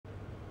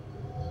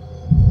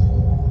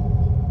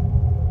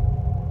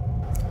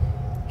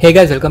Hey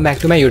guys, welcome back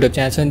to my YouTube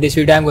channel. So in this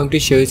video I'm going to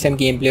show you some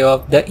gameplay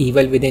of the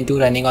Evil Within 2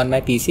 running on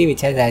my PC,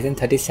 which has Ryzen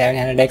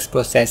 3700X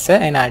processor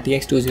and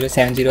RTX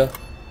 2070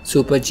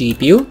 Super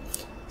GPU.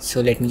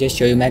 So let me just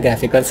show you my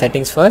graphical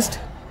settings first.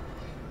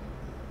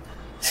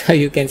 So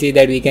you can see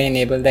that we can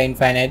enable the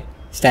infinite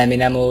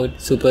stamina mode,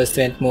 super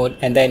strength mode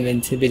and the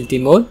invincibility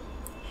mode.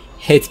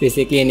 It's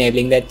basically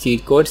enabling the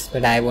cheat codes,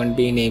 but I won't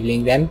be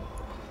enabling them.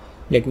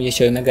 Let me just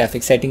show you my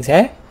graphics settings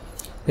here.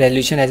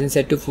 Resolution has been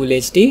set to Full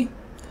HD.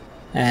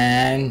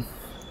 And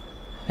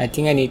I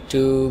think I need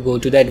to go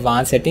to the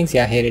advanced settings.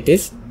 Yeah, here it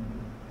is.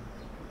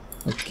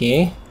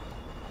 Okay,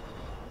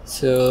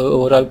 so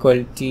overall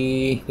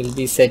quality will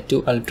be set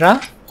to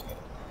ultra,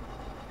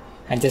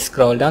 and just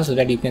scroll down so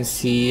that you can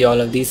see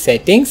all of these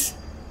settings.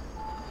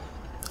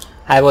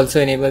 I've also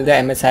enabled the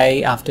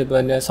MSI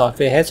Afterburner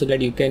software here so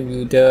that you can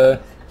view the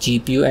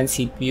GPU and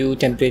CPU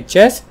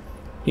temperatures.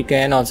 You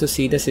can also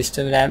see the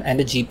system RAM and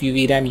the GPU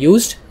VRAM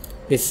used.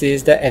 This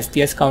is the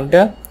FPS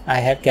counter. I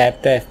have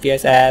kept the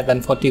FPS at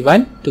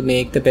 141 to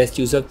make the best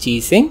use of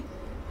G-Sync.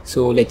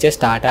 So let's just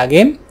start our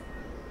game.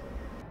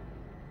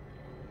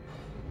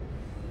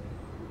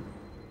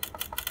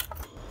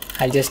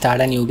 I'll just start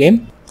a new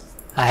game.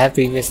 I have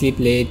previously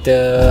played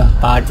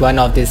part 1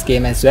 of this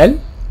game as well.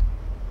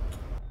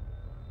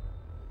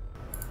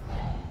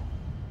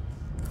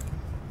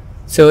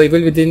 So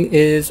Evil Within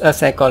is a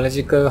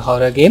psychological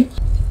horror game.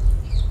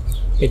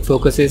 It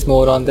focuses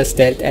more on the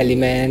stealth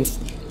elements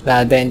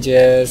rather than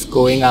just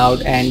going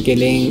out and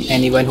killing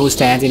anyone who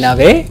stands in our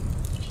way.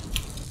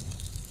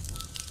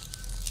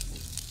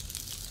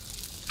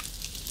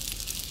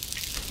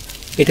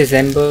 It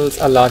resembles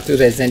a lot to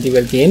Resident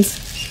Evil games.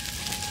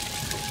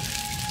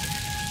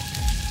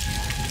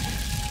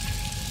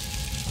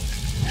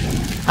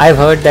 I've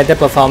heard that the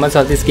performance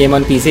of this game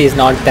on PC is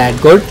not that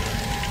good.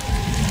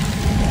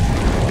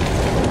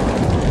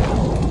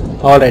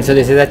 Alright, so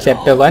this is a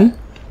chapter 1.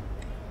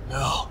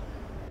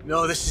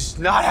 No, this is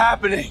not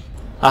happening.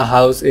 Our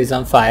house is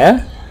on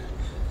fire.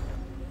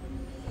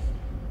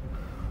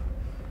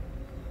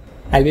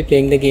 I'll be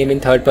playing the game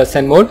in third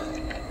person mode.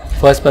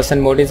 First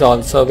person mode is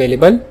also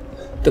available.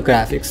 The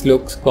graphics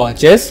looks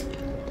gorgeous.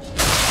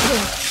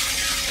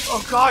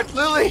 Oh God,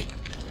 Lily!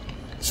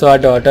 So our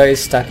daughter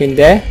is stuck in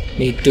there.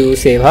 Need to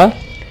save her.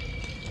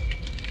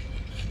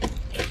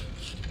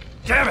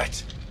 Damn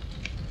it!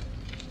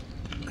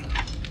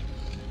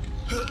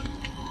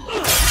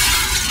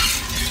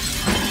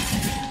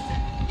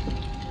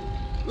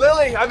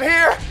 Lily, I'm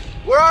here!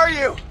 Where are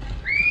you?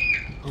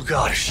 Oh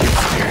God, is she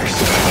upstairs?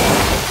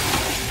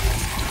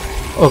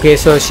 Okay,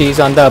 so she's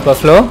on the upper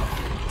floor.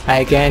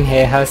 I can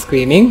hear her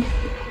screaming.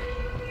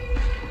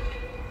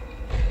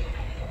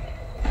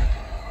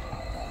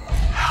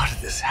 How did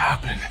this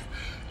happen?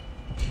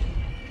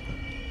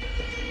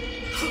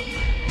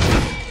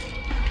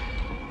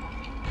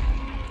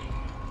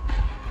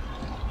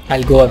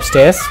 I'll go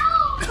upstairs.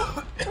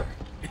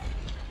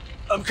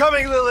 I'm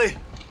coming, Lily!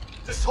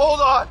 Just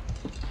hold on!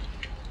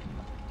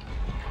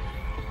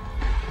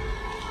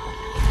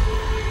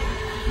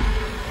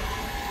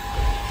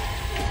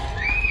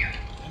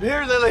 I'm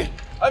here, Lily!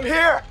 I'm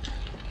here!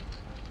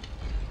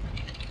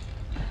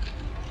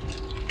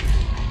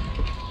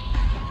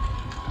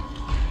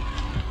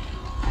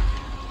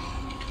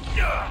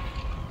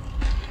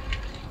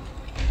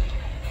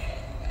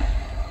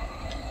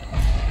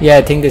 Yeah,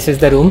 I think this is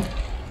the room.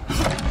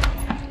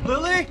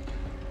 Lily?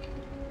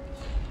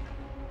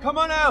 Come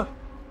on out!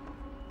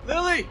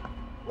 Lily!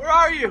 Where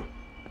are you?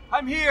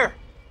 I'm here!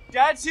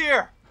 Dad's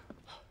here!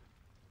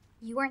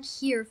 You weren't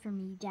here for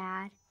me,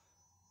 Dad.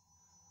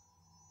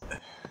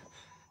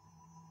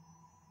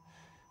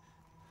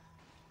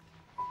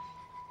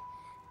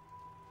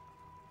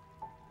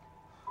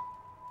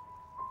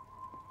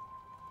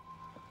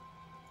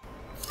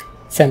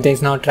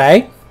 Something's not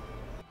right.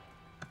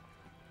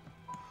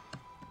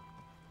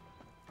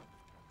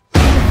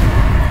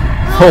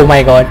 Oh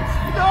my God.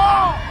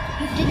 No!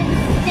 You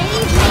didn't save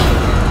me!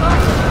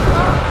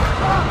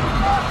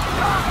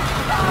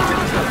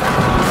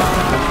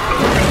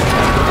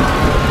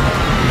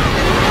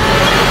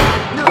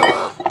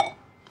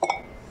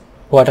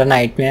 What a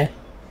nightmare.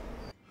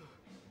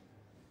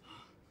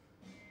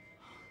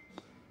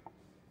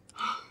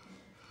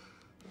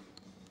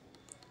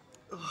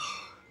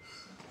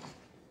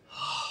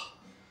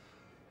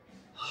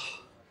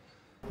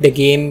 The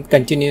game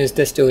continues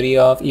the story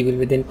of Evil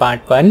Within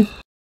Part 1.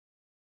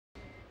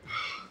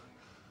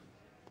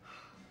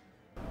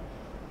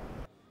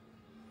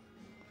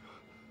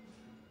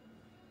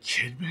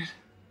 Kidman?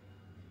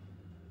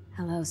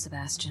 Hello,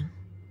 Sebastian.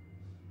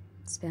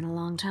 It's been a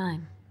long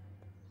time.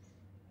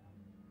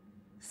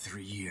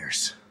 3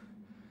 years.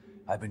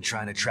 I've been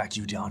trying to track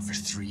you down for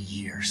 3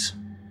 years.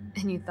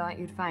 And you thought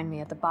you'd find me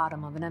at the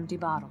bottom of an empty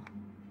bottle.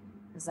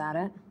 Is that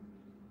it?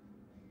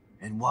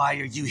 And why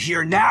are you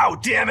here now,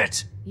 damn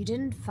it? You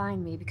didn't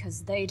find me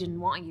because they didn't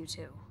want you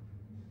to.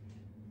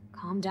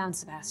 Calm down,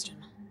 Sebastian.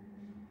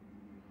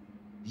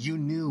 You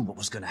knew what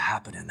was gonna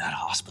happen in that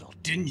hospital,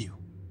 didn't you?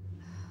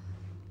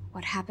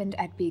 What happened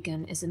at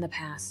Beacon is in the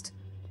past.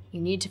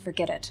 You need to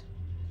forget it.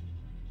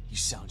 You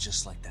sound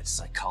just like that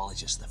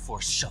psychologist the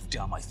Force shoved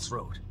down my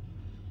throat.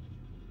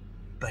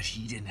 But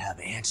he didn't have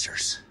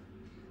answers.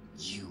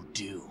 You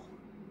do.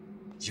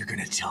 You're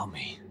gonna tell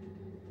me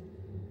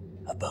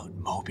about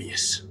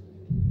Mobius.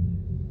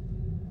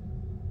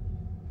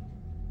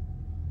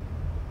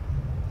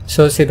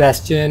 So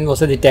Sebastian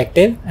was a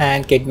detective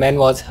and Kidman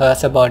was her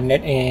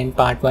subordinate in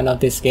part 1 of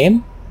this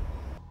game.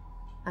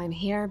 I'm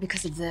here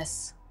because of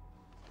this.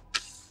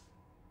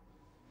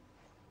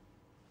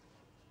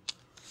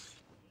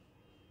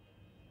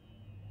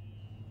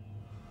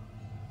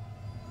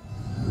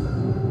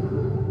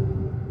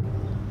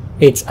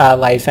 It's our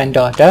wife and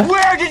daughter.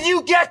 Where did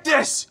you get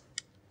this?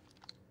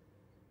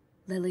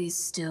 Lily's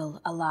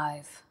still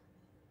alive.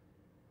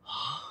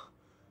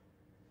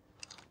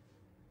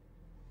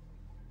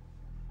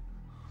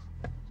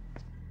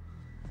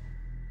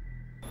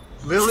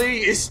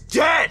 Lily is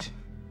dead!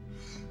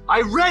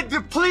 I read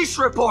the police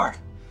report!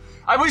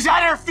 I was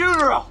at her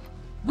funeral!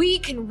 We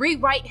can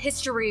rewrite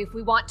history if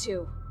we want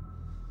to.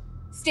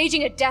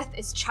 Staging a death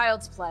is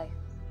child's play.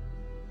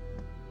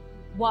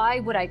 Why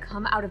would I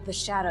come out of the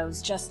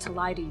shadows just to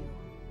lie to you?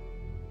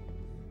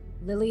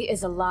 Lily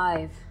is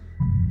alive,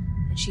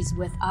 and she's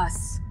with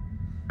us.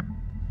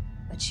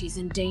 But she's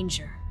in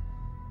danger.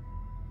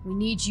 We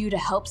need you to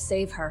help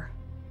save her.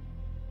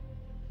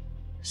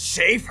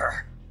 Save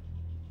her?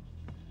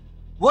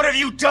 What have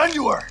you done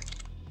to her?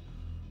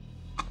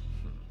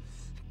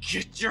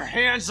 Get your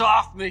hands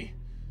off me!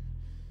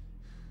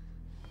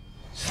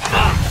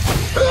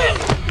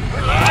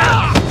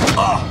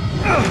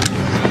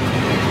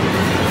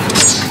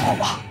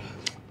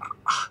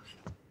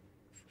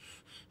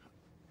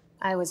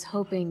 I was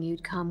hoping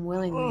you'd come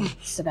willingly,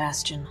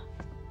 Sebastian.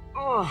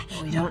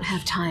 But we don't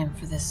have time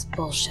for this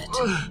bullshit.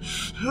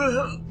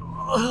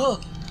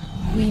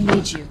 We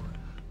need you.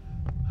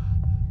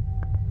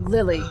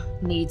 Lily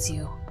needs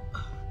you.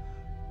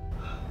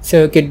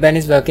 So Kidman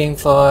is working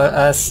for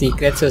a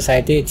secret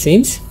society, it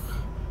seems.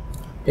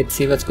 Let's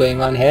see what's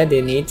going on here.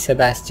 They need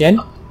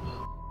Sebastian.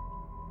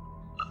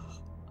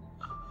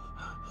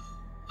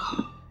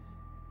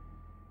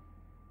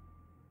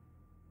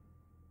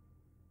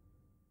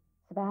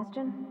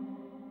 Sebastian?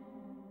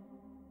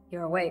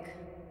 You're awake.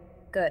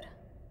 Good.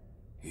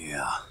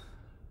 Yeah,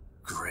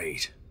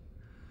 great.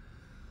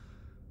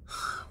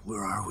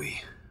 Where are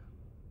we?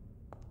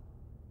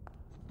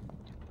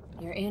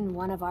 You're in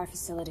one of our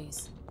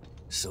facilities.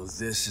 So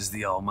this is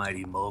the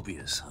almighty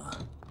Mobius,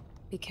 huh?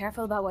 Be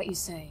careful about what you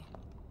say.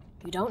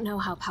 You don't know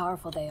how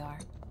powerful they are.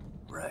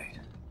 Right.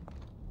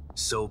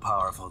 So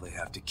powerful they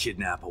have to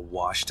kidnap a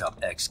washed-up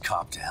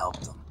ex-cop to help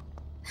them.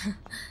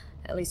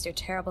 At least your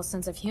terrible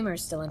sense of humor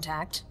is still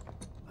intact.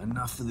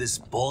 Enough of this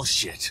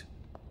bullshit.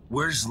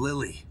 Where's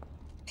Lily?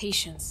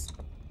 Patience.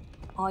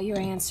 All your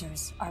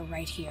answers are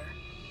right here.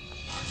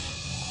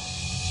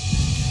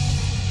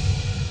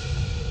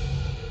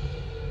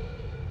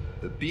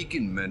 The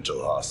Beacon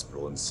Mental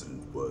Hospital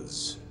incident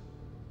was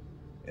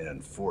an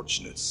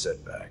unfortunate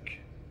setback.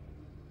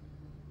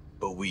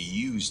 But we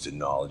used the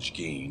knowledge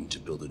gained to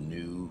build a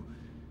new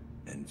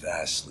and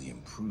vastly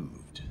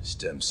improved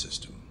STEM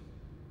system.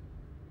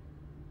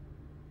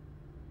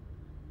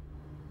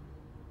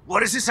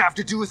 What does this have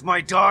to do with my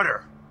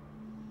daughter?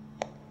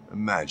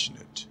 Imagine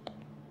it.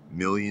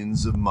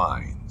 Millions of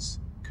minds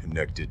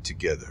connected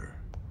together.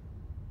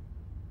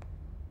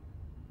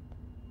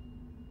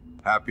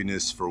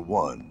 Happiness for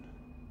one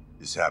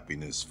is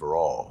happiness for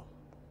all.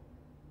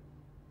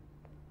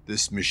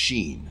 This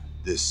machine,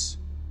 this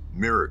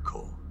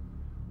miracle,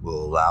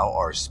 will allow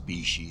our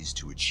species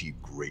to achieve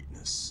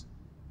greatness.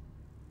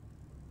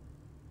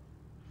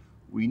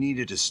 We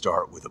needed to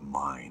start with a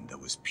mind that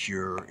was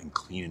pure and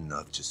clean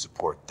enough to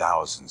support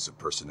thousands of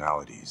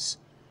personalities.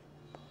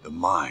 The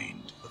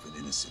mind of an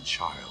innocent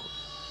child.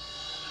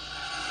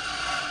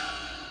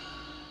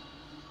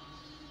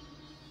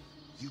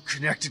 You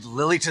connected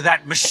Lily to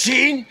that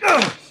machine?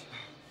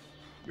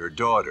 Your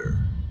daughter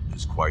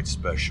is quite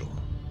special.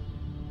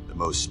 The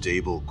most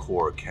stable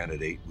core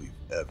candidate we've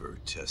ever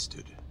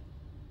tested.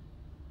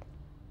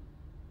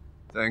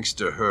 Thanks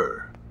to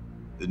her,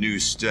 the new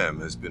STEM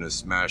has been a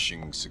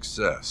smashing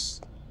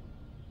success.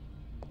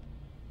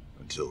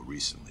 Until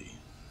recently.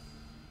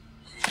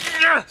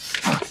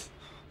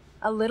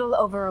 A little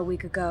over a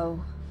week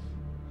ago,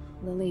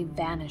 Lily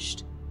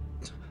vanished.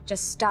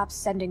 Just stopped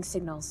sending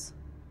signals.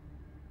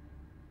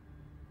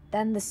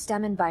 Then the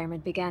STEM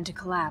environment began to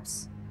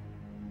collapse.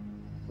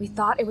 We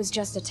thought it was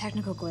just a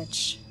technical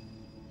glitch,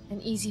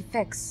 an easy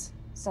fix,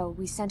 so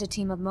we sent a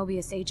team of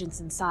Mobius agents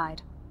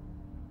inside.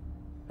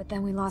 But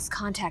then we lost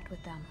contact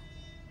with them,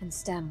 and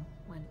STEM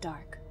went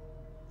dark.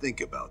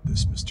 Think about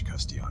this, Mr.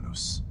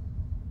 Castellanos.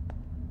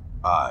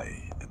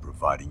 I am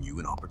providing you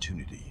an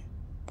opportunity.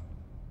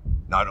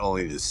 Not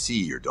only to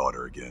see your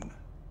daughter again,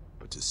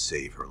 but to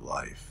save her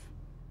life.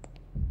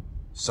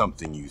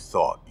 Something you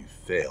thought you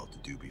failed to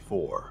do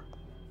before.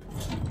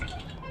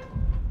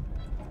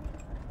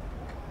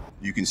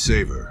 You can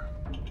save her,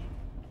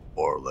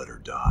 or let her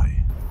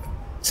die.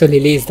 So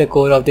Lily is the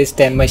core of this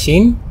STEM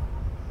machine.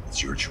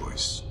 It's your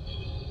choice.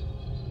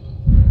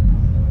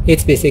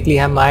 It's basically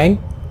her mind.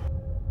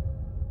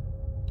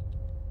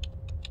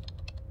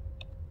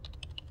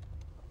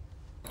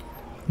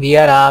 We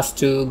are asked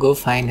to go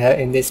find her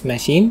in this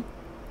machine.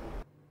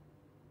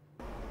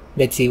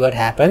 Let's see what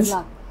happens. Good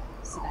luck,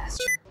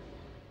 Sebastian.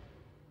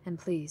 And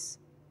please,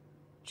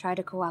 try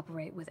to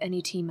cooperate with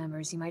any team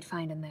members you might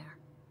find in there.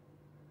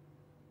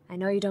 I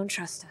know you don't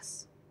trust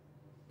us,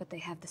 but they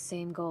have the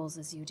same goals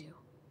as you do.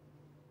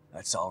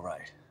 That's all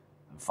right.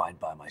 I'm fine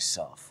by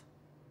myself.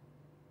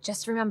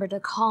 Just remember to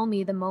call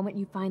me the moment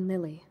you find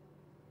Lily,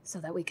 so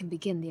that we can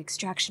begin the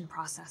extraction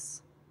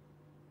process.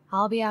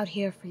 I'll be out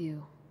here for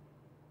you.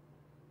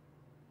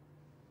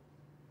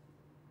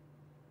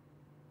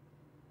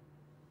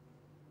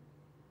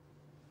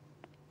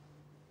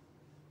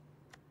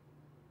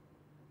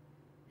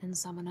 And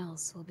someone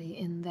else will be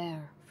in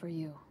there for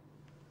you.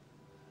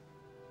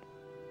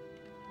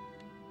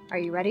 Are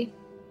you ready?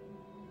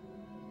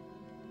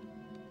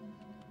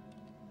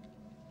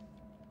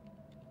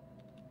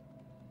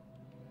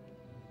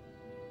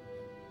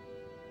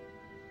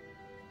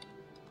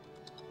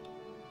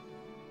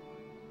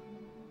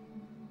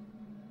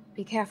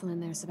 Be careful in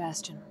there,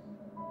 Sebastian.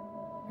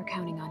 We're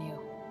counting on you.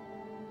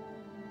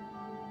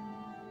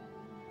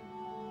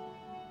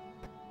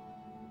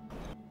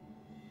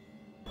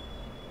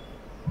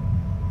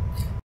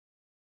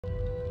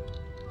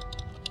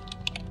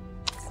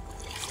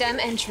 Stem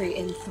entry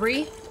in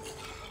 3,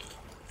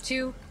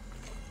 2,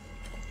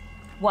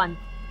 1.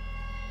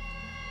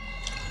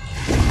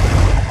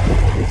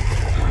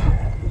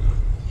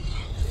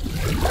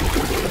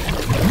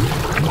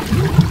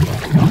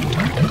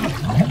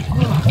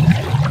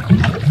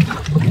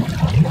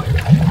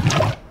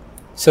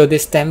 So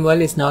this STEM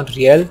world is not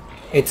real,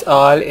 it's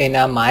all in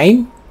our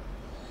mind.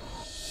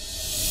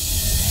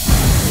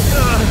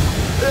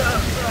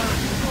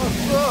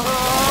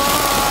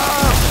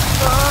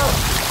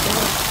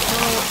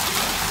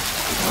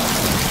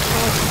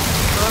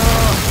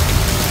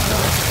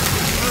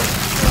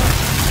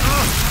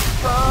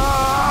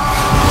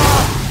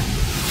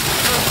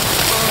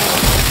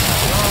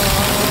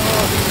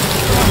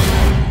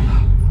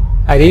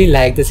 I really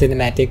like the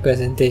cinematic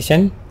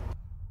presentation.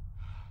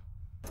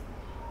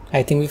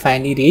 I think we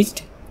finally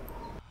reached.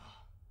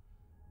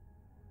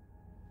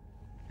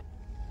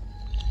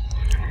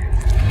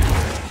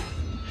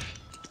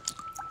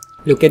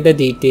 Look at the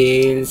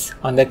details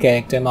on the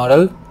character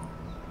model.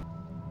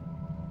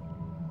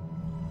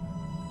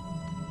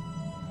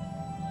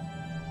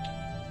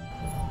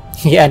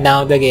 Yeah,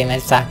 now the game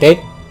has started.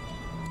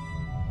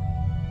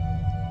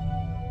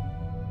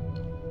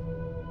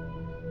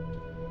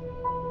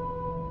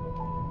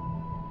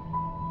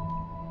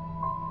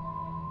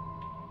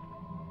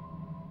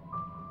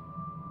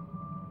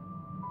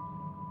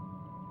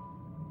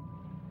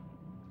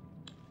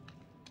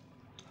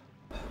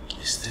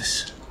 Is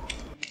this...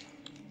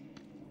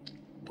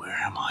 Where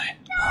am I?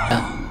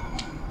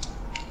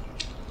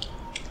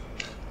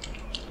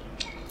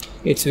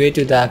 It's way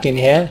too dark in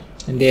here.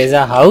 And there's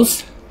a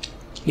house.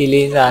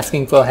 Lily is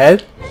asking for help.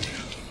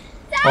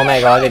 Oh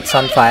my god, it's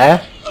on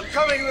fire. I'm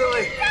coming,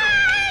 Lily!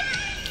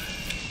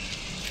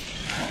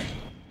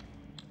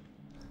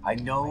 I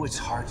know it's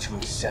hard to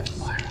accept,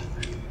 Myra,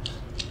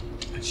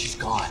 but she's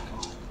gone.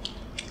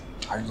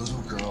 Our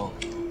little girl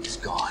is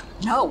gone.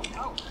 No!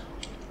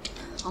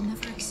 I'll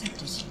never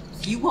accept it.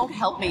 If you won't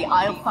help me,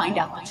 I'll find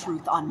out the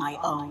truth on my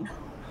own.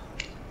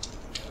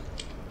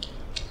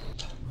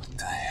 What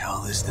the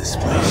hell is this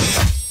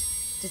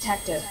place?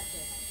 Detective,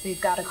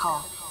 we've got a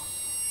call.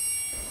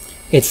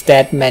 It's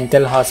that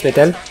mental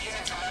hospital.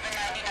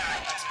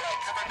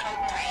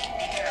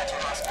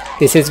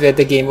 This is where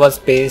the game was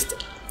based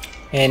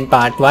in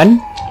part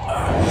 1.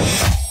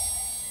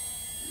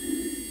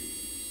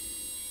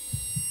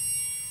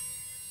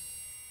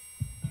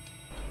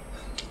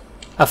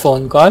 A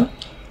phone call.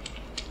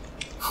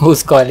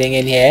 Who's calling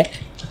in here?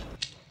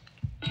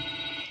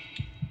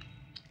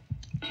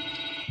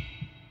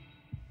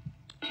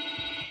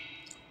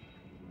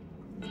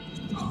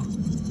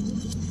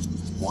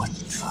 What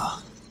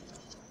the...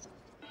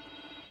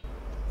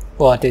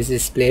 What is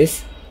this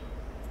place?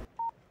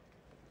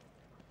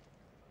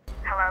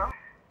 Hello?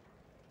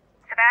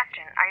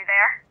 Sebastian, are you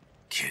there?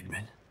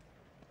 Kidman?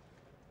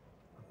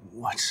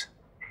 What?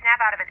 Snap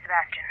out of it,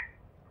 Sebastian.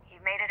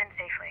 You've made it in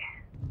safely.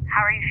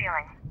 How are you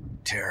feeling?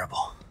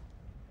 Terrible.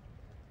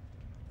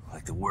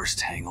 Like the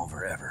worst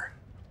hangover ever.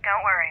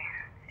 Don't worry.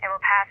 It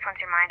will pass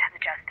once your mind has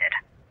adjusted.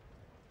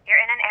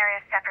 You're in an area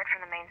separate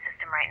from the main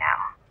system right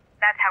now.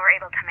 That's how we're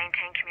able to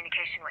maintain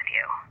communication with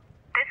you.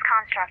 This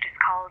construct is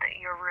called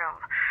your room.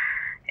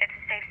 It's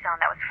a safe zone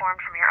that was formed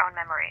from your own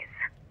memories.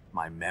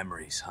 My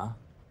memories, huh?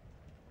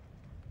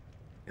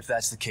 If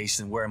that's the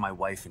case, then where are my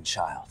wife and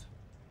child?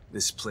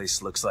 This place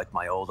looks like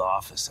my old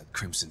office at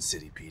Crimson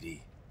City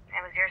PD.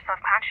 It was your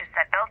self-conscious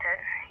that built it.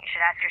 You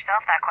should ask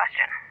yourself that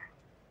question.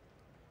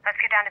 Let's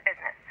get down to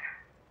business.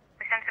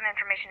 We sent some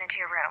information into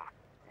your room.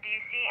 Do you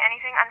see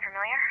anything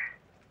unfamiliar?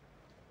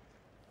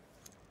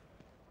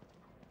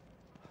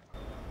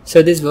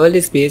 So this world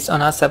is based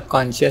on our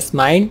subconscious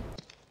mind.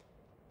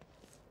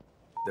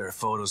 There are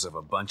photos of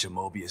a bunch of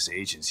Mobius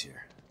agents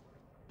here.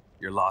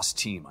 Your lost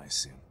team, I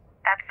assume.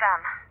 That's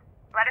them.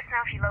 Let us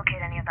know if you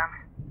locate any of them.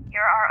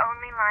 You're our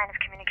only line of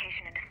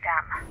communication into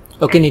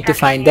STEM. Okay, need to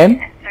find them.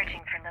 And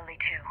searching for Lily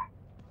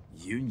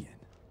too. Union?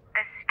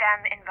 The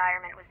STEM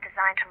environment was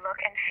designed to look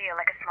and feel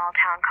like a small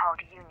town called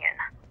Union.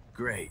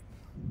 Great.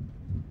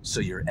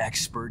 So your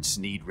experts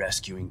need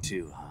rescuing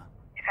too, huh?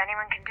 If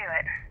anyone can do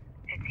it,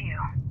 it's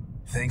you.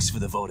 Thanks for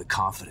the vote of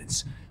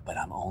confidence, but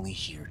I'm only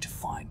here to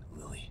find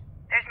Lily.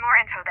 There's more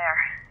info there.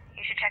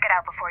 You should check it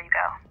out before you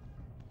go.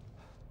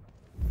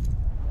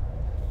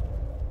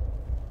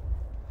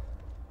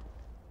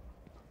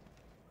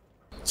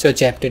 So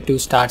chapter 2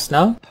 starts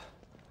now.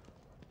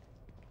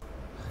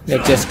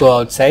 Let's just go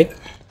outside.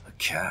 A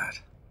cat?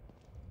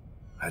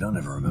 I don't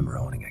ever remember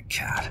owning a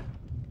cat.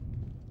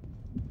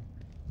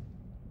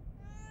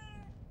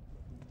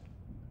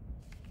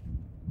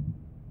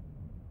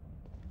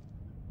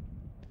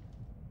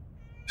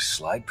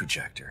 Slide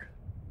projector.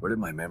 Where did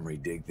my memory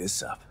dig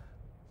this up?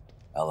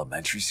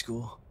 Elementary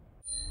school?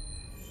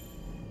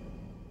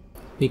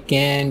 We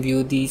can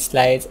view these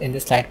slides in the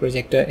slide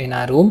projector in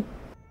our room.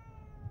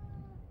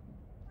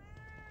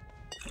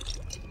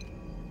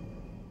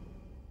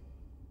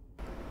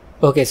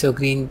 Okay, so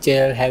green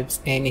gel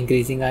helps in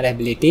increasing our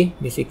ability.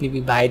 Basically,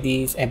 we buy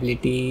these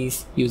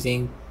abilities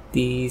using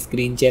these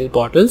green gel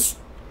bottles.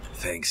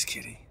 Thanks,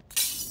 kitty.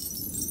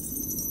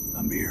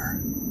 A mirror.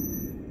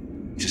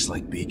 Just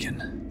like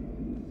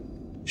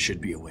Beacon. Should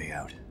be a way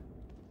out.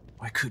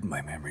 Why couldn't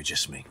my memory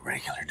just make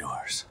regular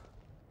doors?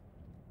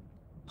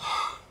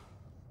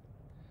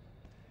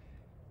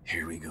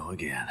 Here we go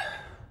again.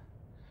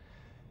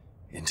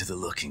 Into the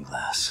looking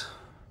glass.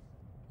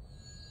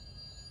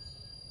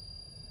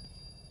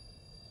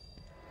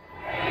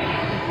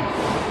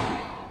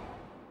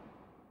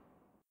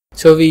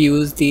 So we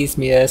use these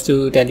mirrors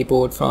to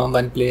teleport from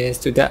one place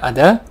to the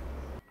other.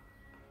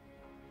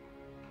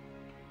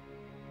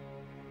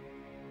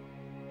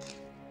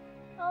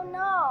 Oh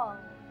no!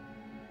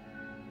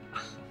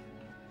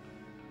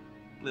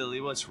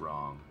 Lily, what's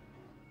wrong?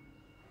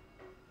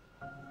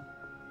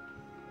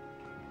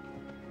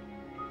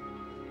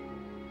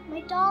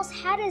 My doll's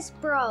head is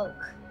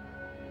broke.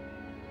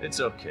 It's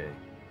okay.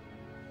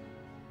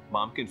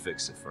 Mom can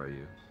fix it for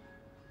you.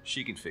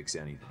 She can fix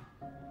anything.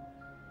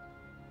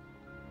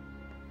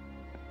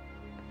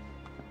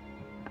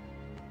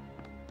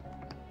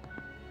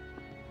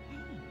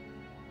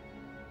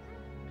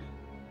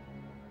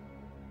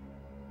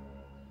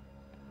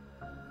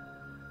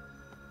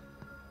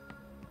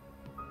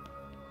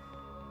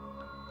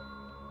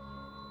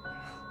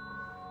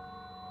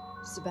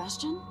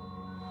 Sebastian?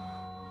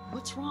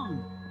 What's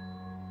wrong?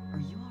 Are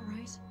you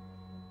alright?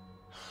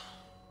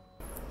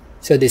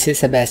 So this is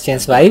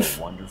Sebastian's wife.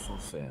 Wonderful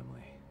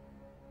family.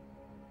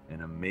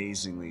 An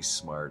amazingly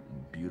smart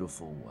and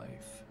beautiful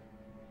wife.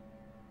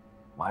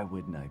 Why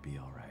wouldn't I be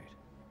alright?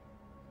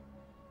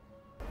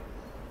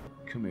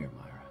 Come here,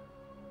 Myra.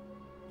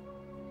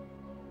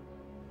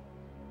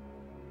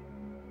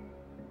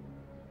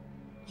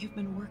 You've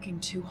been working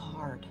too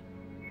hard.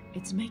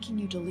 It's making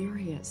you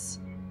delirious.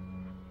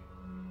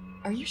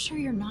 Are you sure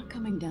you're not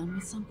coming down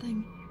with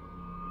something?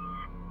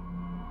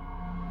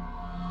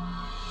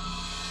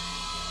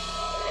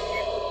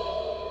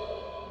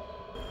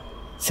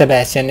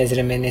 Sebastian is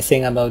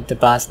reminiscing about the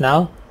past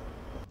now.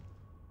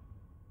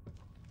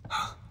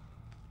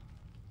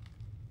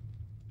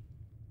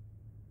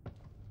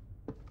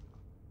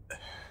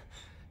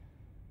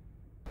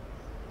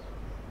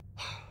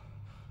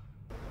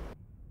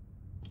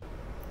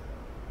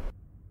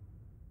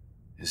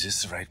 Is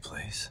this the right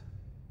place?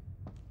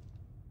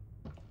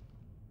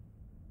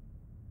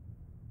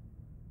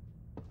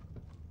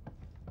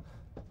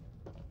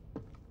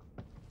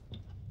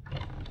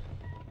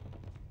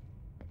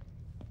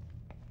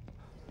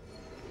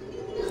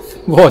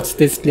 What's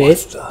this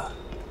place? What the?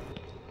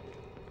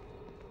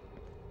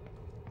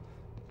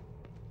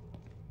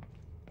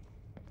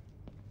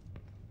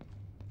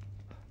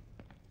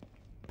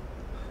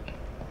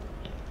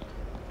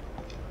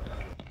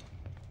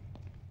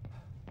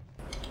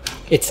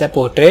 It's a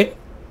portrait.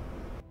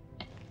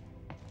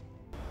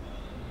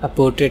 A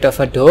portrait of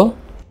a door.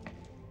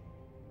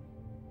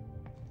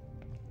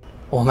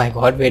 Oh my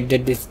god, where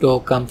did this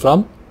door come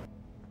from?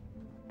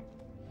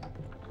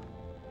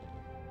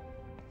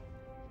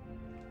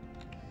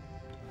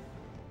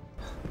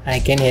 I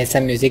can hear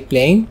some music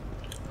playing.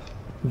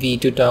 V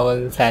to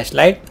toggle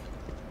flashlight.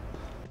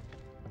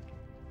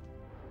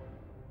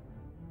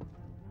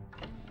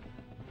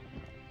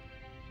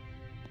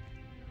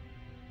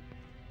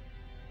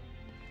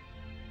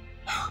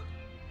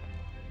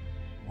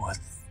 What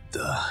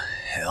the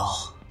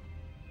hell?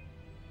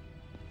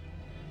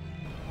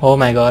 Oh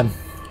my god.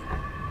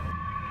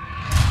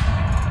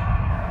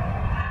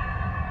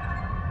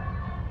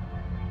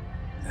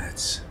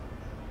 That's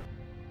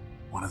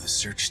one of the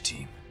search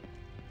team.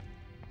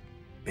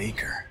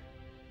 Baker.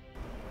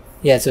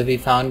 Yeah, so we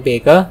found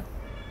Baker,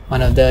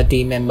 one of the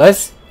team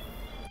members.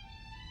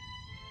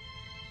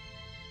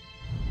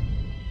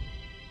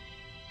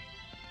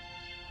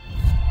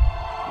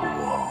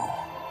 Whoa.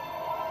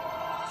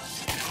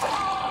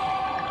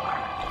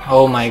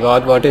 Oh my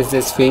god, what is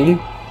this field?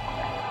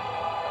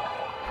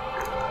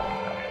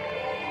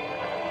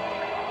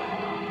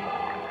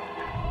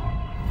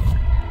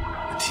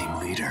 The team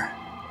leader.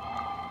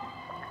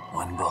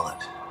 One bullet.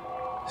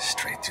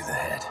 Straight through the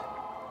head.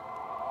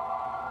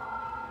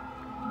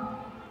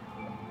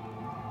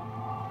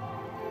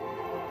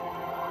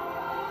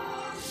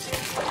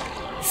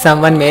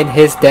 Someone made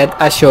his death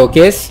a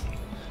showcase.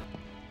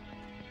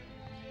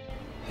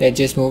 Let's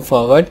just move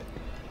forward.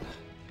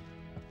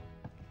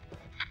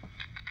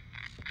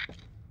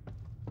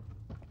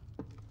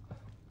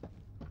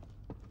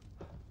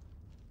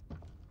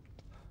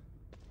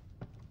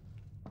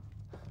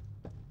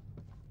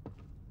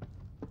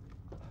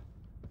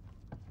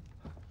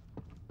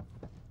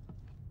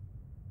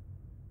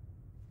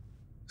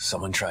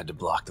 Someone tried to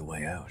block the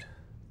way out.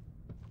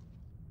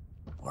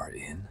 Or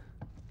in.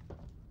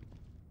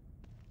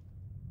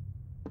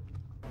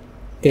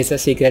 There's a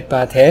secret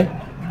path here.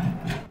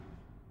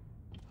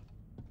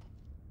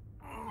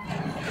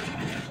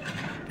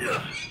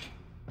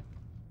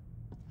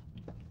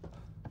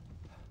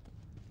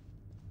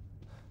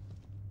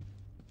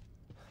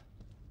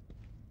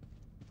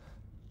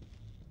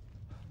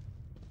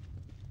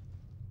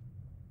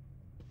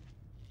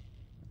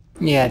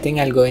 Yeah, I think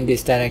I'll go in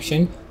this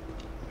direction.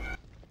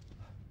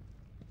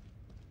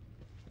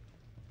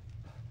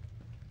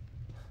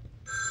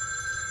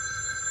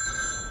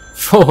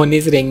 Phone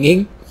is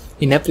ringing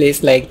in a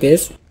place like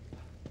this.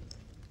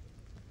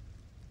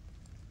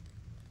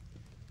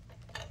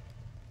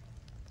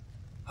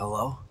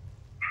 Hello?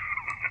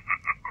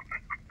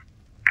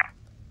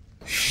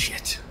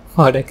 Shit.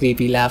 What a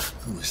creepy laugh.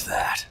 Who was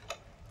that?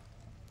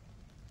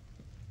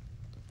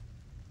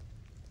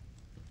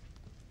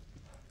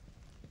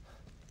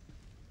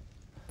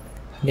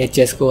 Let's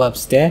just go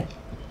upstairs.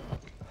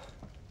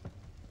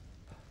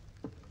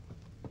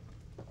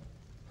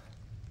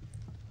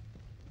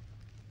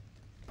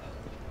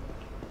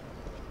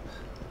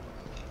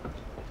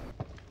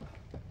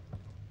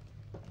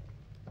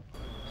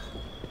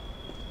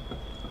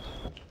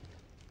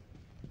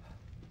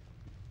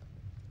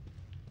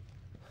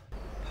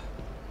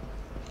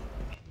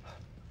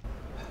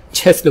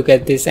 Just look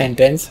at this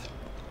entrance.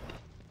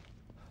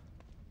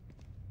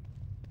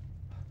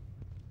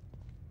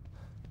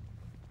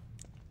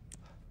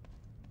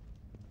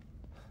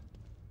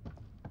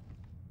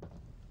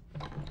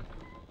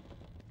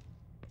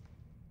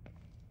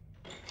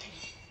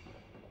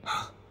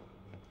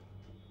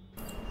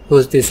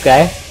 Who's this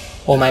guy?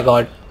 Oh my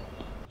god.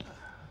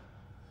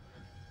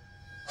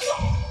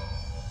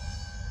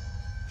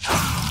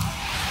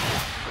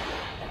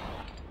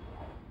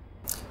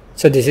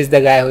 So this is the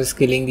guy who's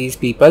killing these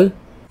people.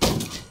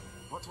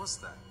 What was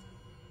that?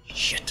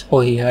 Shit.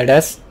 Oh, he heard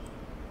us.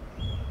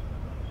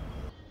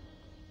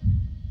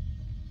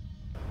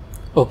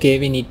 Okay,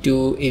 we need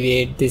to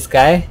evade this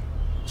guy.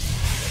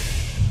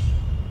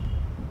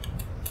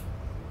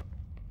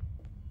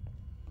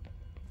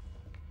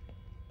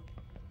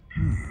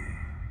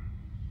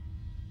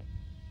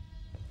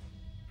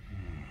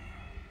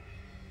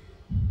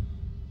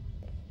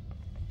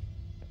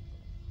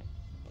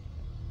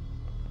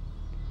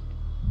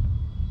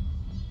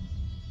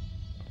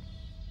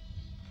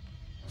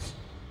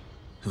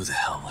 Who the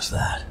hell was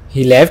that?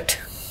 He left.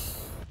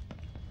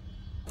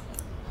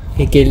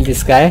 He killed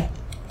this guy.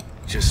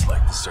 Just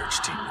like the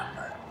search team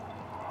member.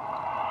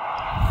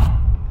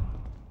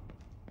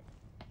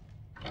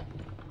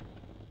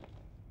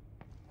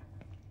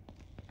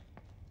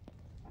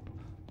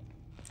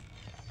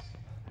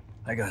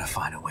 I gotta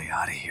find a way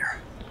out of here.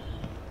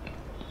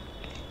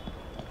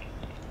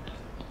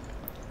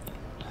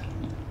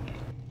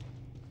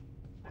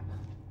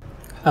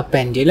 A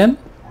pendulum.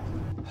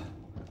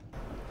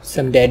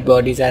 Some dead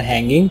bodies are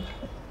hanging.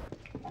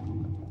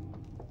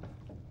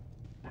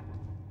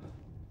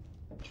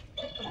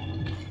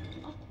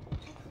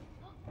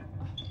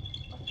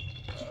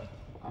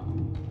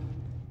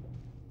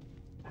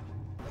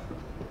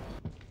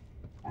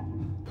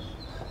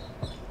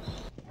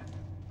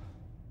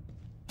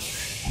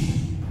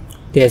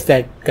 There's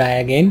that guy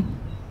again.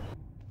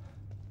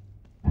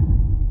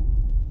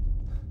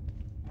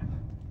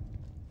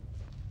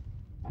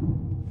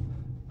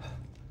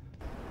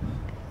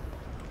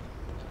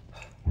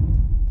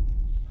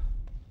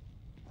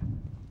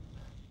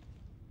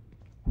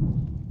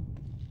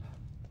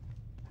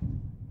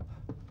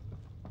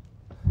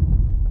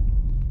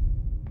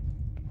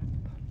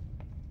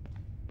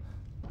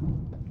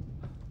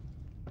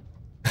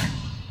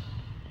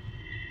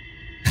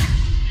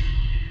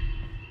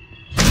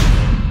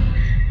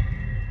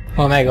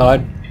 Oh my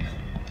god.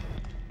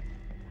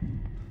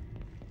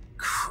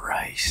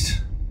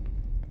 Christ.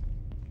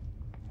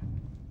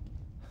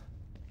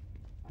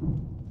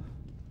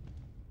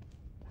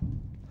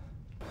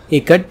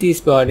 He cut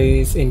these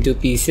bodies into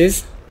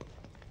pieces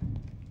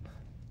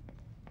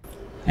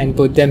and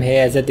put them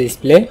here as a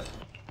display.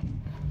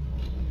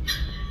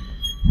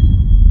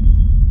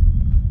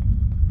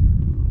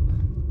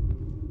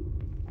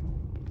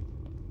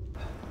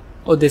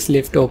 Oh, this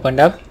lift opened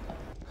up.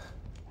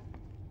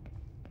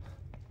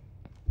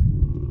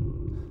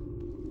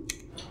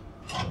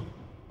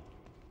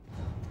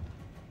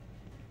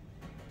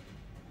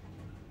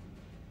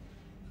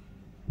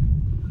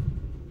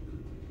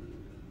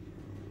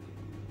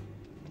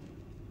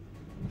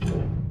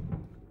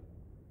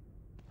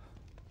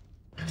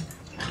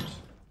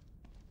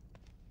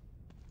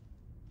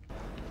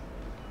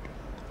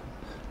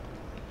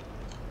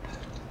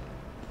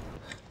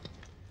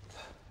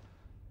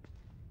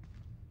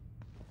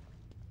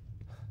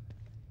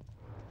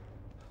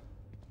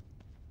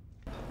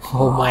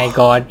 Oh my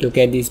god, look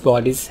at these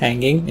bodies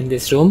hanging in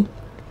this room.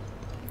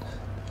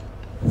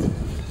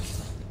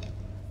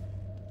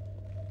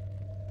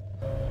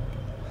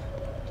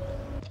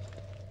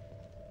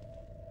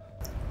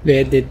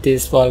 Where did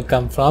this wall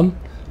come from?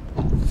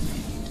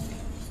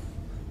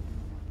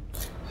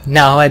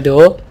 Now I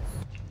do.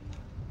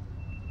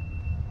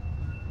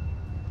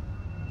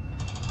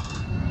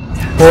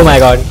 Oh my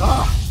god.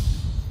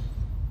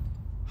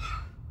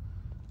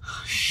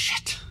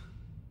 Shit.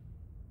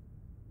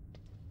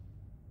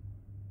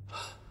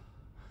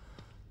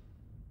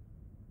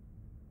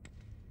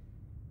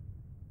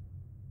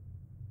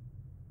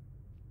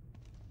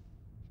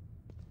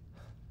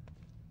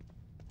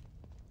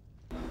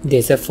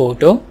 There's a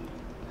photo.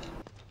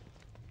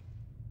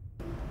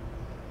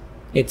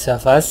 It's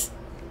of us.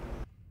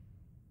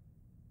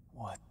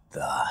 What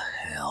the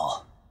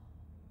hell?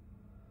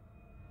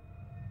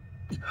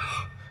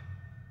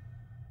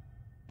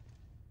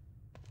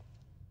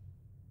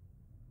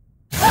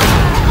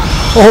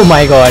 Oh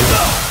my god.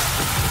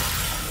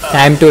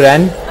 Time to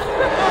run.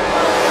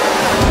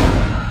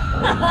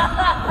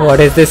 What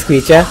is this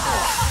creature?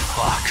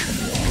 Fuck.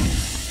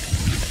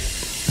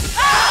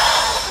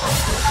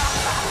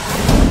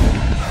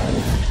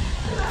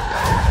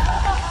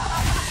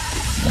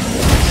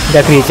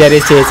 The creature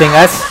is chasing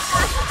us.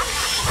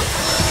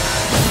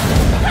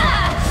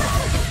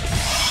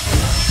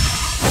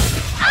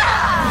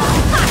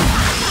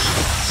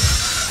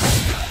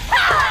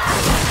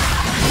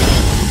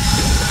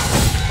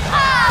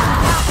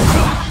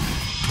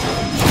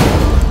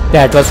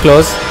 That was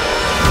close.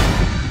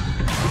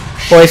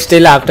 Oh, it's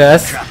still after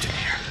us. Trapped in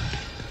here.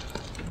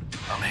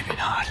 Or maybe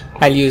not.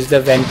 I'll use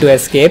the vent to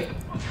escape.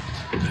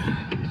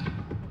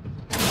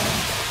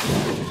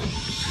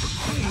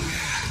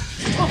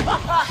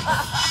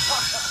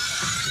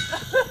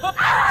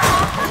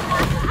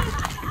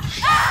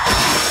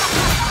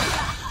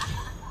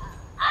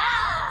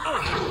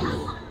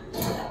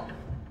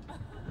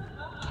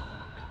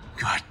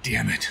 God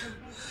damn it.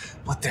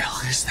 What the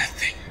hell is that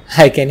thing?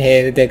 I can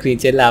hear the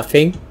creature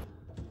laughing.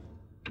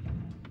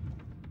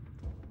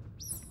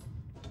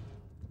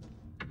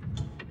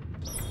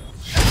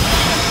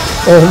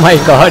 Oh my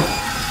god.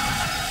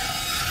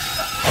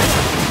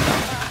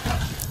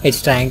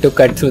 It's trying to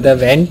cut through the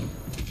vent.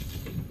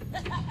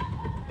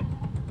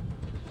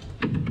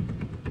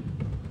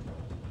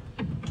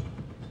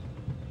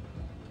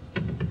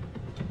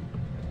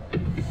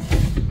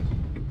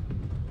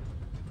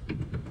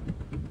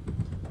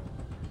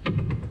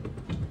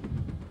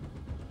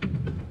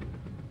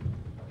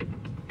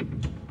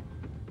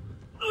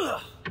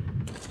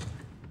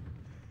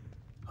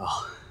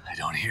 Oh, I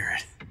don't hear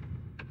it.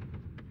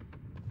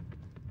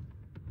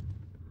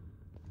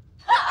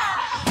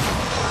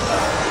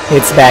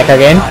 It's back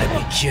again. You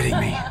gotta be kidding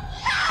me.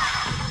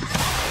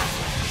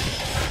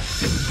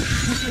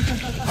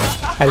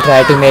 I'll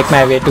try to make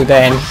my way to the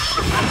end.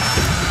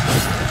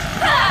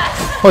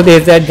 Oh,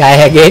 there's that guy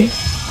again.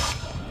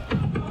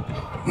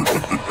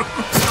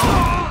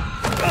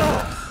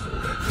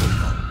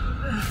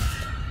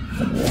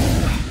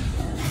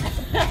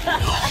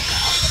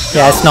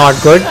 That's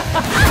not good.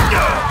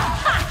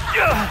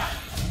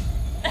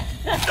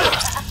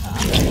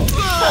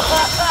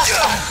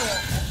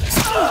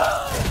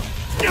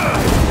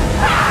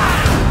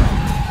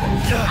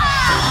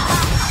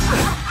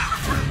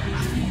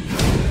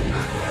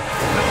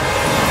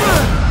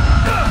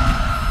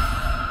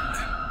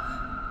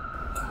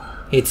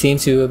 It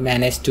seems you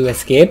managed to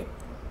escape.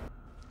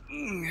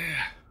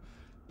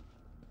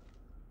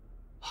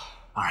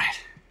 Alright.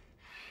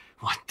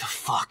 What the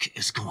fuck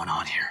is going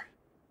on here?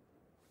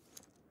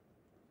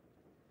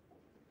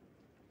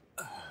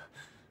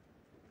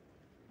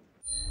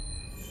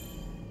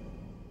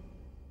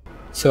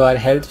 So our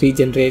health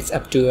regenerates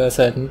up to a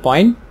certain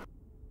point.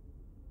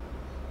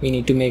 We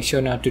need to make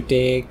sure not to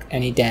take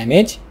any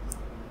damage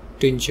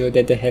to ensure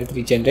that the health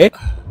regenerates.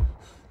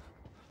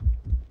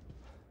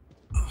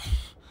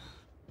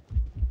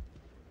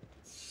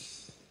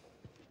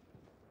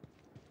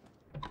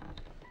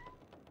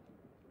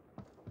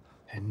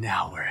 And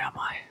now where am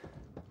I?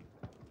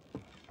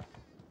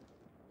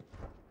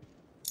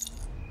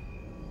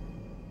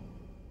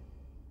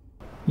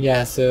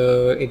 Yeah,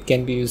 so it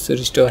can be used to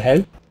restore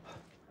health.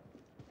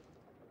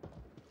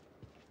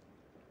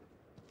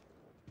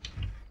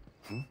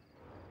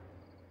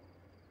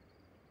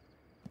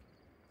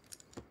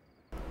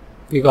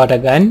 We got a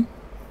gun.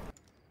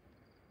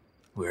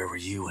 Where were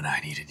you when I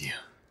needed you?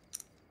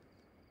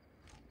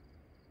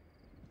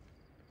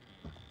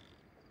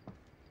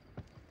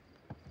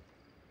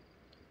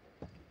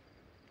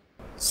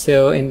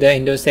 So in the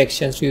indoor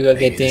sections we were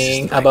Maybe this is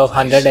getting the right above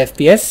 100 place.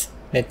 FPS.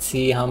 Let's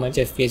see how much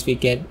FPS we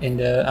get in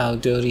the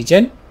outdoor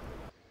region.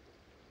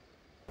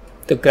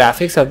 The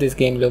graphics of this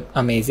game look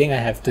amazing, I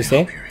have to I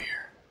say. hope you're here.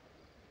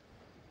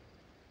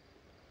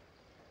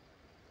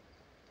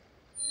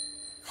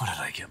 What did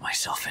I get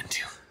myself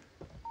into?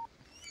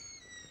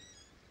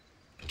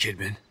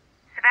 Kidman?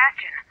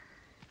 Sebastian,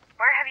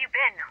 where have you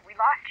been? We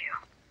lost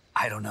you.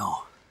 I don't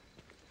know.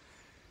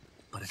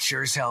 But it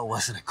sure as hell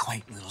wasn't a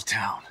quaint little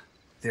town.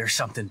 There's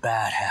something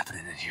bad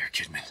happening in here,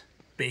 Kidman.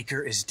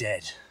 Baker is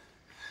dead.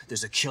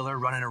 There's a killer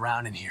running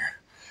around in here,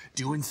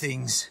 doing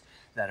things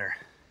that are...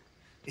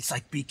 It's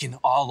like Beacon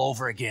all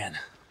over again.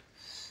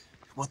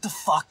 What the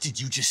fuck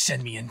did you just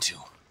send me into?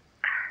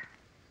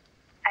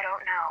 I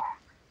don't know.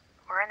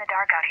 We're in the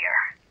dark out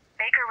here.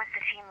 Baker was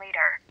the team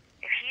leader.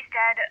 If he's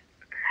dead,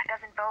 that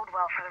doesn't bode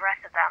well for the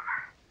rest of them.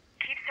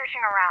 Keep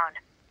searching around.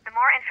 The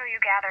more info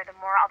you gather, the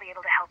more I'll be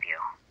able to help you.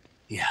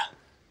 Yeah.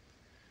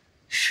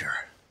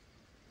 Sure.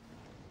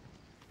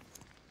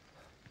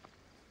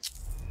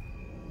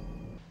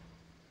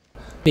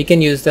 We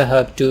can use the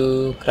herb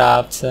to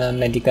craft some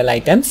medical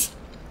items.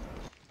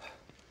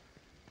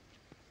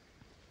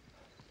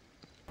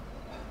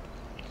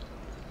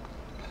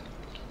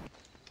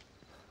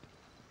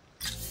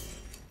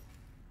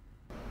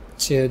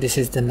 So this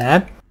is the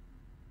map.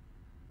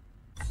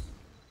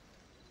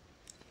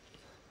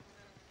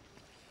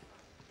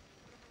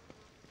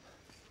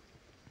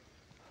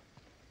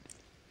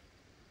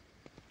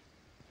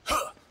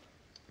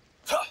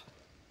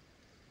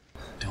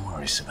 Don't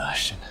worry,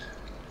 Sebastian.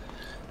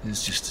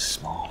 It's just a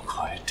small,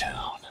 quiet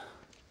town.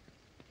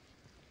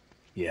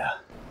 Yeah.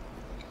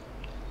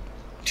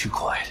 Too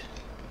quiet.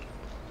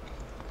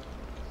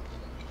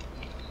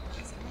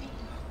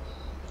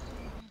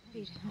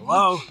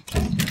 Hello?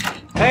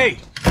 Hey!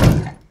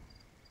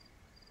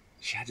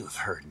 She had to have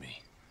heard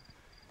me.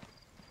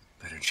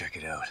 Better check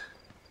it out.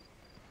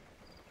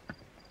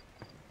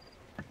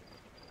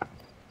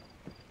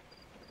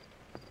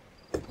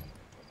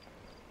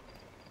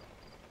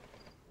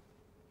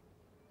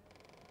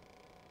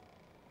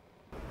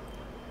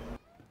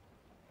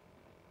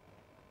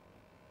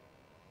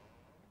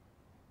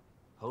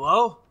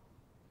 Hello?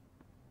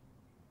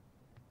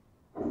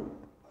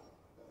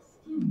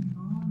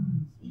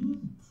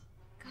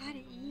 Gotta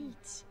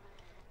eat.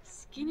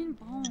 Skin and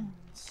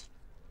bones.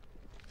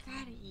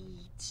 Gotta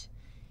eat.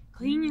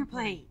 Clean your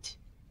plate.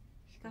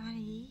 Gotta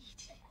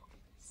eat.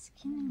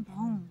 Skin and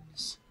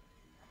bones.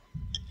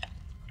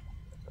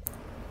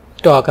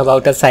 Talk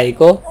about a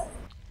psycho.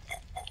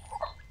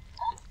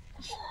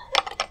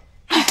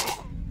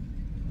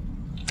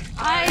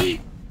 I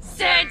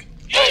said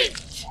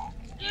eat!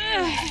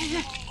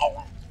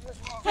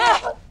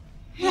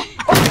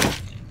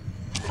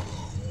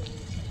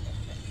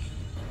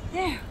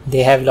 There.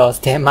 They have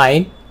lost their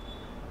mind.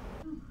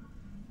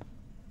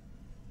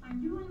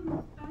 I'm doing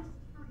what's best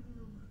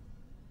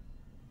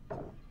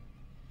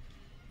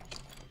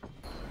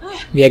for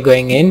you. We are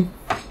going in.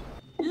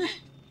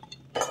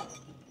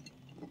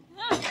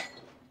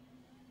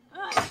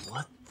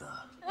 What the?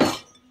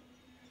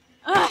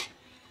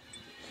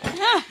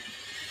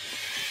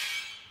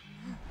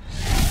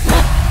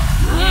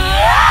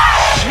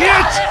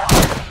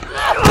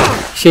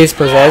 She is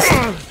possessed.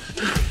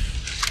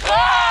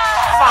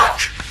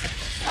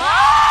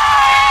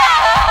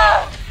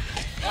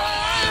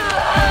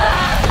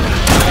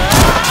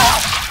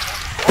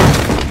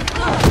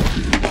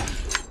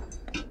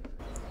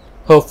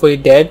 Hopefully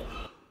dead.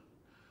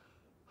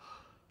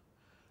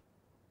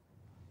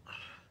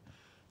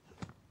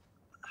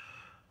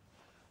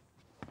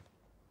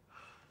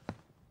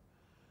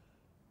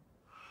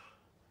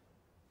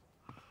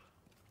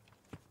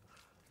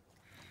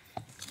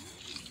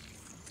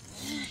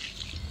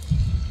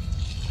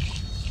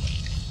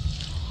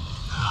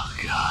 Oh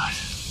God.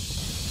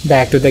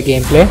 Back to the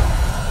gameplay.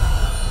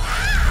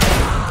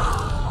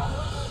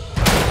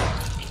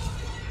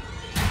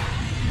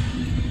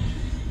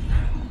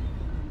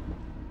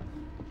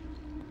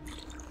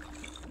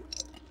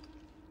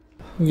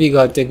 We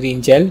got the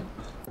green gel.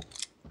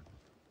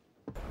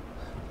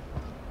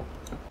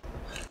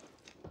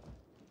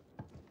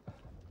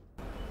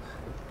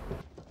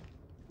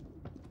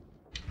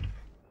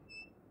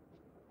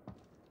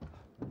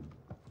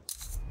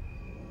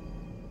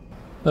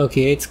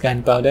 Okay, it's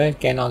gunpowder. It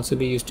can also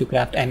be used to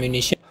craft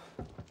ammunition.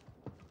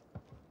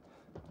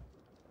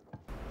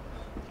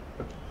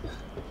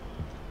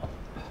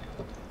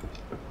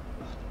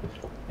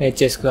 Let's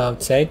just go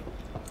outside.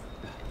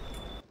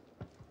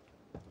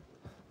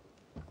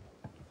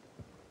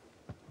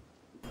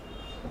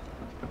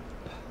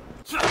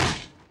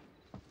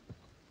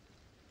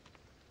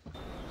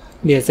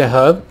 There's a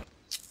herb.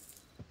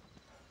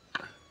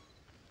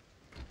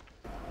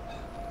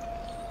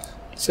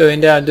 So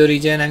in the other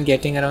region I'm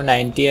getting around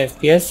 90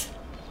 FPS.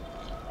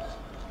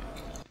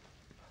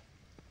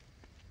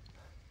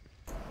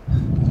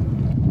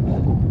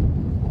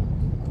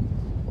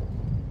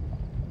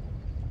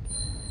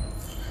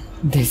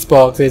 This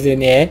box is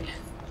in air.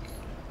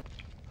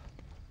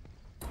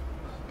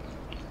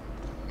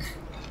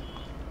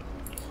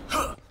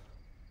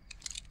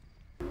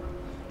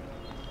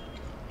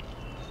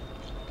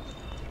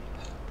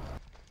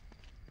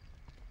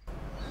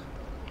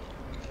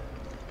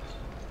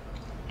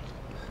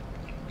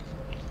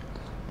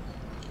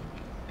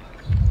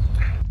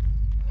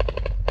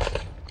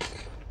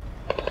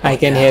 I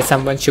can hear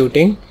someone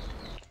shooting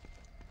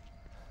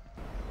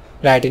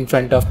right in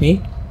front of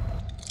me.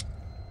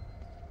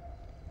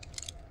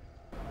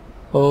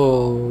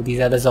 Oh,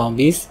 these are the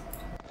zombies.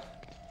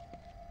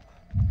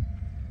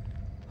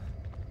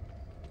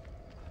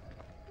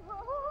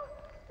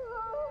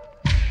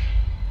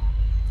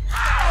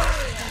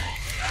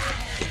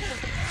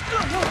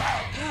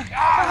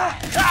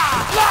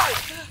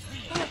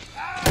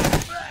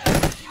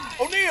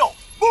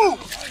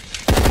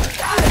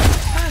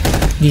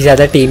 These are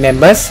the team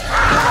members.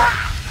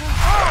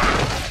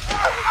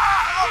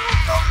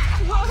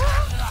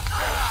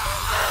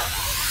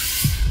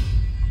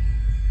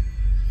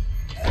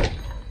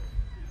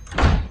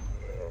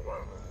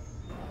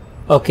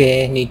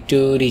 Okay, need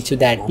to reach to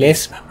that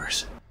place.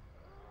 Members.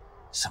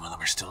 Some of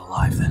them are still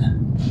alive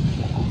then.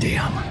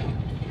 Damn.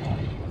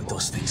 But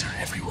those things are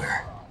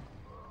everywhere.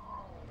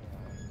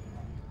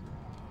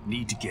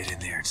 Need to get in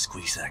there and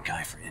squeeze that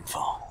guy for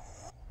info.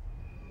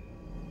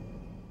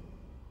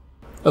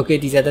 Okay,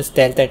 these are the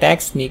stealth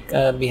attacks. Sneak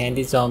behind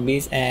the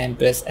zombies and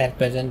press F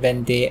button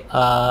when they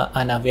are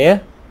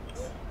unaware.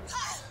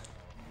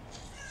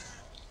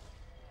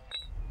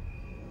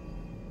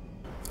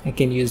 I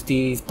can use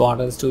these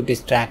bottles to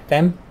distract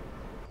them.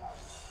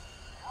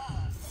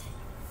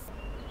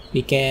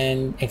 We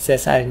can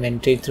access our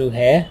inventory through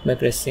here by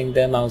pressing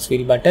the mouse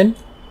wheel button.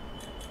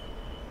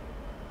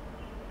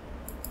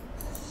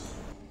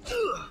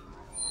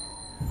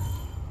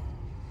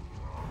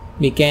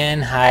 We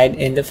can hide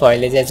in the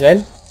foliage as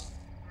well.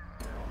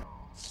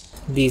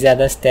 These are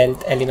the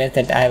stealth elements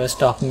that I was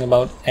talking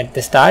about at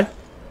the start.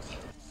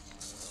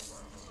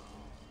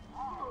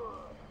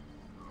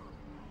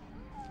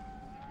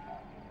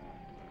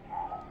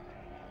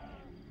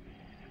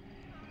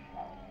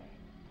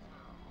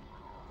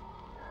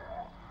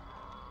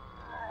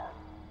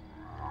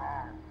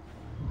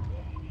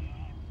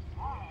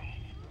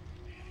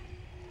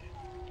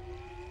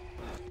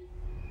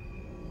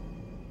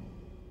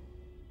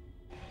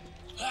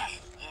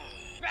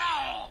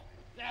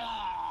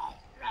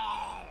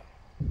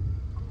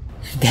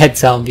 That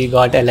zombie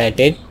got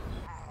alerted.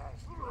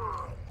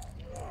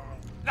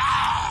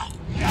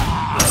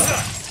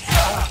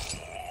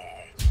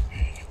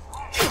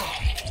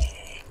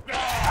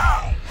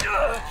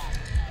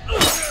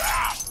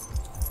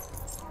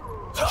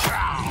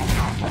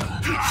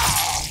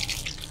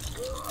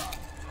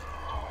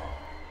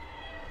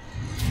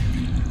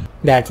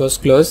 That was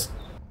close.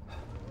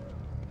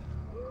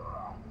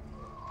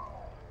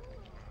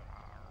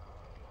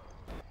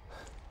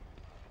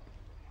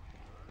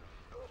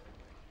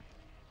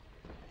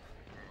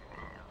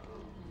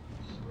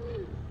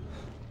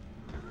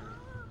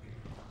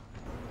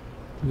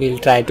 We'll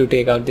try to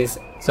take out this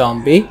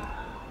zombie.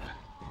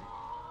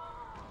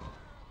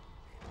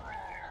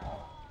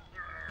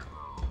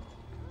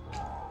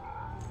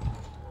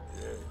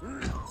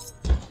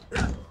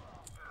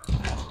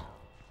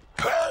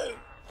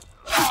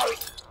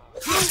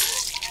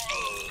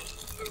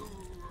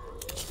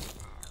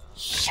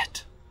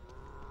 Shit.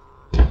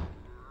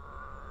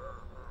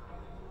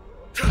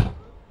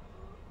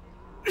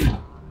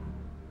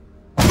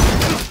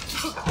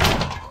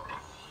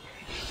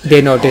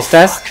 They noticed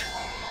us.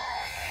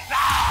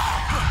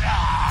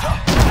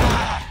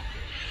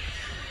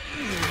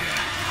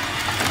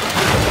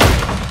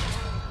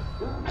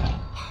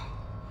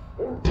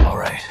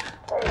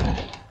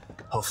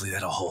 Hopefully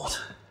that'll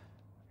hold.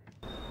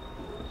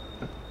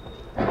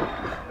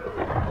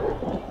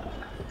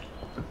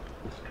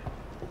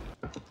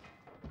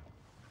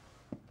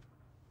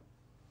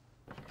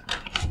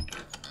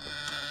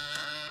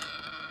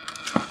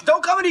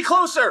 Don't come any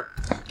closer!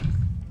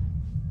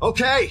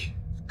 Okay,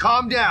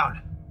 calm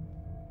down.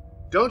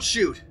 Don't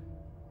shoot.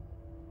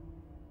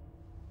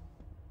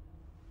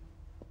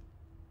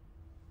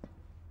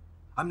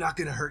 I'm not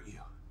gonna hurt you.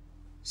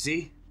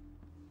 See?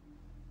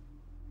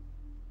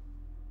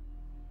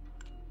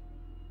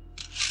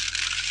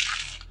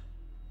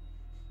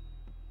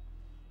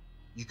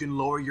 You can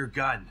lower your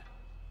gun.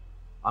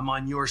 I'm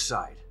on your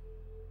side.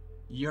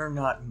 You're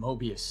not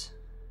Mobius.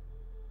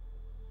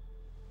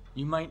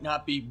 You might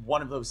not be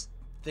one of those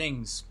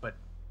things, but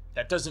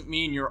that doesn't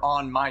mean you're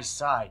on my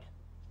side.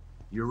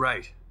 You're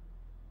right.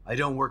 I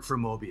don't work for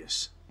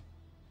Mobius,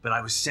 but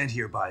I was sent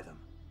here by them.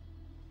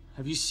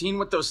 Have you seen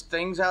what those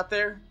things out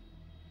there?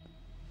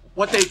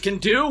 What they can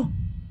do?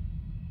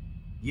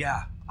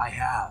 Yeah, I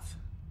have.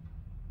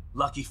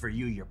 Lucky for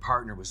you, your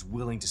partner was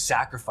willing to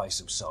sacrifice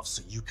himself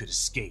so you could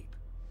escape.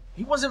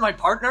 He wasn't my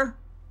partner.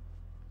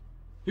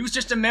 He was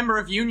just a member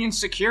of Union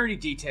security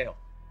detail.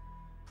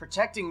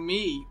 Protecting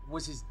me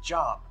was his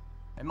job,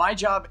 and my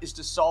job is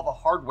to solve a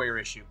hardware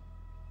issue.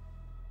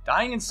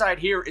 Dying inside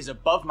here is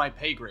above my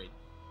pay grade.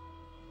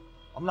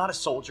 I'm not a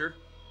soldier.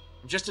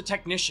 I'm just a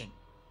technician.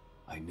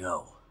 I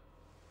know.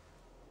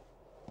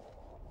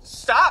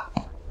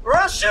 Stop! Or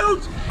I'll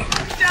shoot!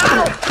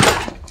 No!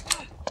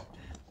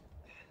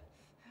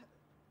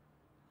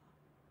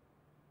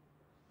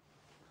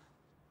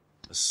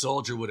 A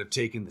soldier would have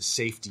taken the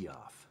safety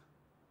off.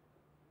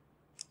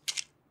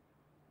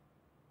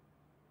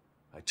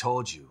 I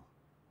told you,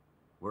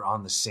 we're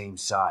on the same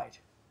side.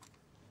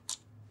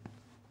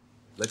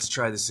 Let's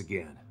try this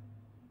again.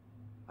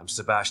 I'm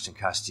Sebastian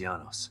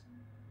Castellanos.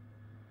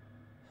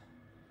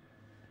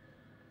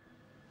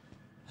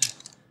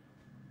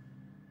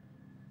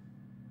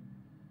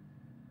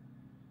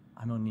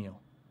 I'm O'Neill.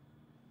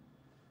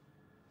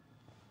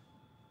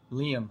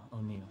 Liam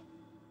O'Neill.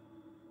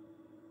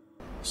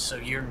 So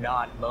you're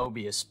not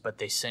Mobius, but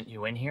they sent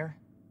you in here?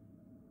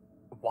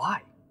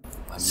 Why?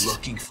 I'm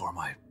looking for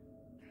my...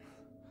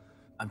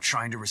 I'm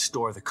trying to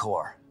restore the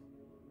core.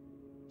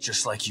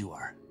 Just like you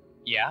are.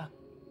 Yeah?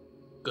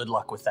 Good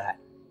luck with that.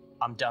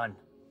 I'm done.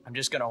 I'm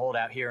just gonna hold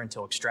out here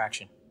until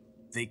extraction.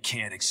 They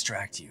can't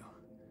extract you.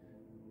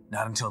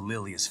 Not until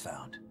Lily is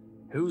found.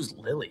 Who's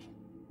Lily?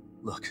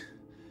 Look,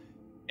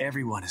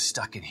 everyone is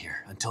stuck in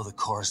here until the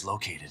core is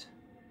located.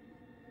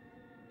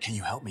 Can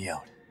you help me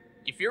out?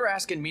 If you're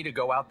asking me to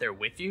go out there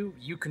with you,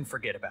 you can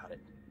forget about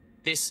it.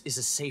 This is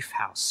a safe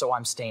house, so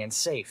I'm staying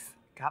safe.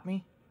 Got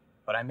me?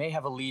 But I may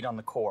have a lead on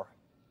the core.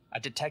 I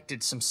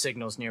detected some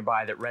signals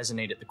nearby that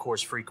resonate at the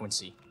core's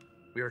frequency.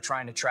 We were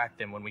trying to track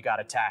them when we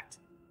got attacked.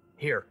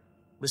 Here,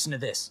 listen to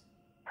this.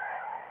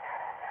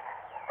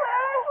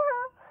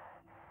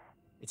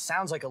 It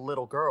sounds like a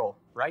little girl,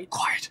 right?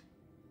 Quiet.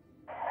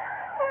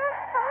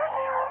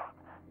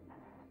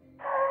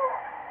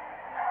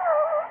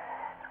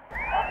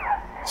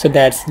 So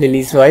that's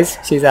Lily's voice.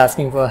 She's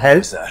asking for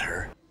help. Is that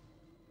her?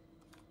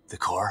 The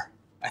core?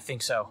 I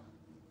think so.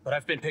 But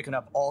I've been picking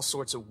up all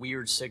sorts of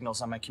weird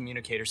signals on my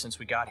communicator since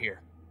we got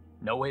here.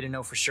 No way to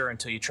know for sure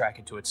until you track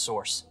it to its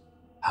source.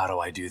 How do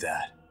I do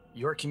that?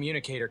 Your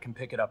communicator can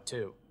pick it up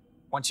too.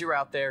 Once you're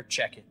out there,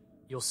 check it.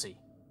 You'll see.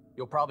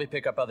 You'll probably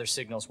pick up other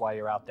signals while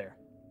you're out there.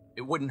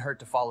 It wouldn't hurt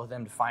to follow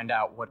them to find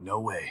out what... No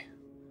way.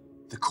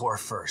 The core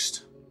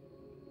first.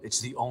 It's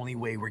the only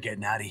way we're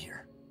getting out of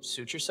here.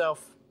 Suit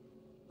yourself.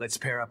 Let's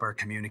pair up our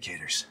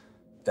communicators.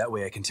 That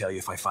way I can tell you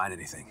if I find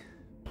anything.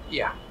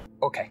 Yeah,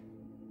 okay.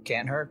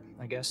 Can't hurt,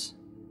 I guess.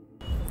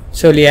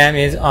 So Liam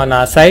is on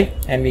our side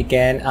and we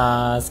can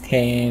ask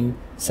him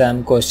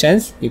some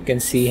questions. You can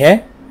see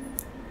here.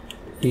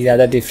 These are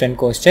the different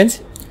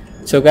questions.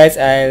 So guys,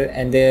 I'll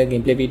end the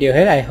gameplay video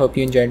here. I hope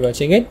you enjoyed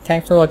watching it.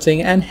 Thanks for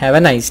watching and have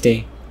a nice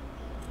day.